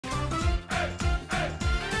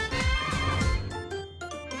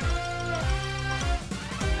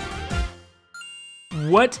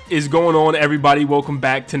What is going on, everybody? Welcome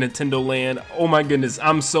back to Nintendo Land. Oh my goodness,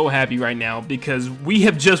 I'm so happy right now because we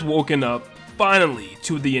have just woken up finally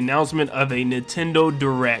to the announcement of a Nintendo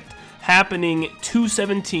Direct happening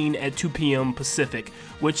 2/17 at 2 p.m. Pacific,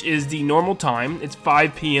 which is the normal time. It's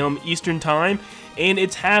 5 p.m. Eastern time, and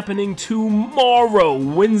it's happening tomorrow,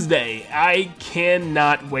 Wednesday. I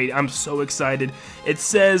cannot wait. I'm so excited. It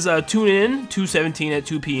says tune in 2/17 at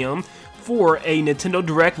 2 p.m. for a Nintendo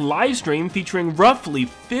Direct live stream featuring roughly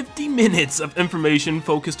 50 minutes of information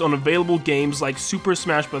focused on available games like Super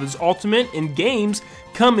Smash Bros. Ultimate and games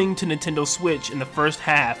coming to Nintendo Switch in the first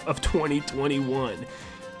half of 2021.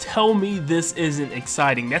 Tell me this isn't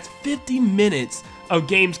exciting. That's 50 minutes of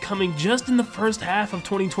games coming just in the first half of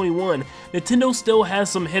 2021. Nintendo still has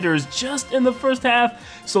some hitters just in the first half,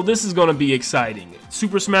 so this is going to be exciting.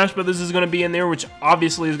 Super Smash Bros. Is going to be in there, which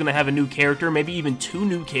obviously is going to have a new character, maybe even 2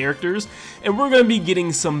 new characters, and we're going to be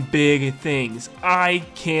getting some big things. I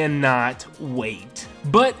cannot wait.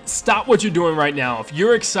 But stop what you're doing right now. If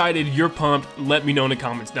you're excited, you're pumped, let me know in the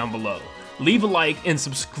comments down below. Leave a like and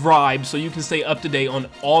subscribe so you can stay up to date on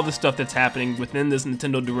all the stuff that's happening within this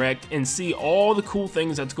Nintendo Direct and see all the cool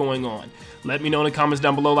things that's going on. Let me know in the comments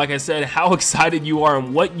down below, like I said, how excited you are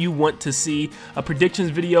and what you want to see. A predictions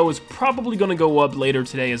video is probably going to go up later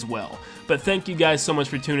today as well. But thank you guys so much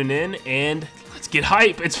for tuning in, and let's get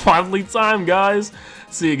hype. It's finally time, guys.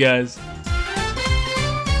 See you guys.